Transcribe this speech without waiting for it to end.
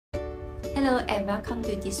Hello and welcome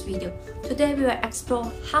to this video. Today we will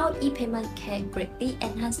explore how e-payment can greatly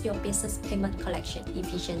enhance your business payment collection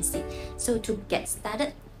efficiency. So to get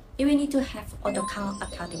started, you will need to have AutoCount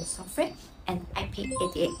Accounting software and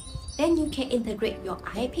IP88. Then you can integrate your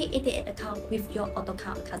IP88 account with your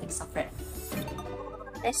AutoCount Accounting software.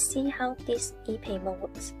 Let's see how this e-payment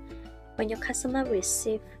works. When your customer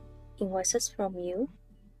receives invoices from you,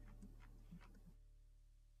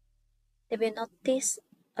 they will notice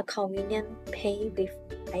a convenient Pay with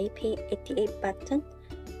IP88 button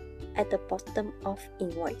at the bottom of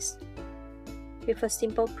invoice. With a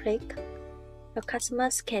simple click, your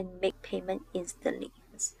customers can make payment instantly.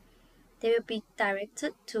 They will be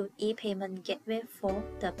directed to e-payment gateway for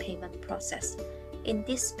the payment process. In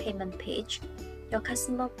this payment page, your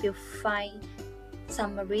customer will find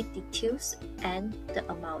summary details and the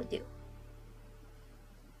amount due.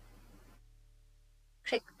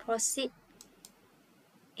 Click Proceed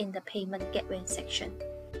in the payment gateway section.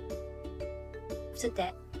 After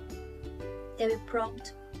that, they will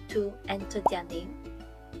prompt to enter their name,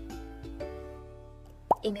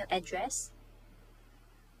 email address,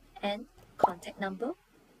 and contact number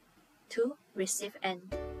to receive an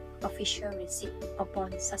official receipt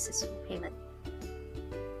upon successful payment.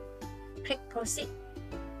 Click Proceed.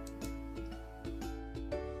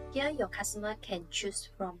 Here, your customer can choose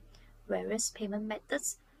from various payment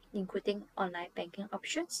methods, including online banking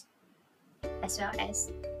options, as well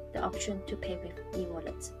as the option to pay with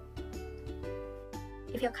e-wallet.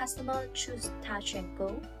 If your customer choose Touch and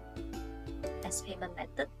Go as payment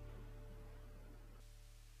method,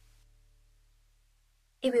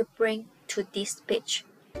 it will bring to this page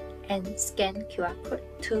and scan QR code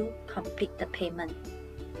to complete the payment.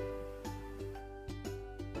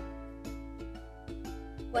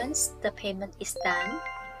 Once the payment is done,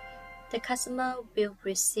 the customer will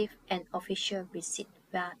receive an official receipt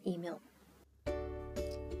via email.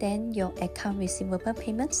 Then your account receivable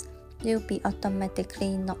payments will be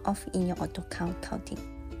automatically knocked off in your AutoCount accounting,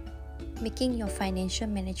 making your financial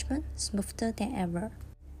management smoother than ever.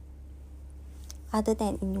 Other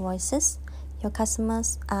than invoices, your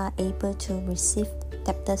customers are able to receive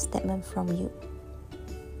debtor statement from you.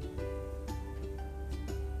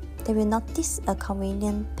 They will notice a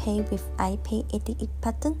convenient Pay with IP88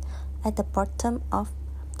 button at the bottom of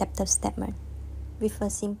debtor statement. With a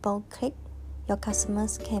simple click, your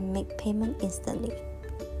customers can make payment instantly.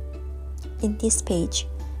 In this page,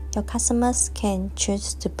 your customers can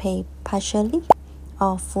choose to pay partially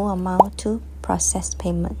or full amount to process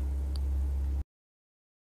payment.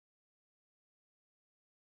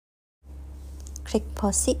 Click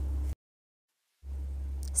Proceed.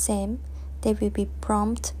 Same, they will be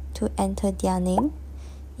prompted to enter their name,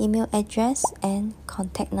 email address, and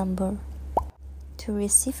contact number to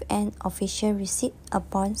receive an official receipt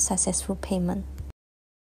upon successful payment.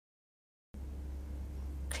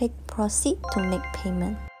 Click Proceed to make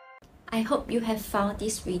payment. I hope you have found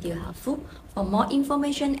this video helpful. For more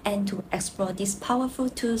information and to explore these powerful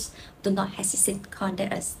tools, do not hesitate to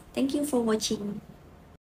contact us. Thank you for watching.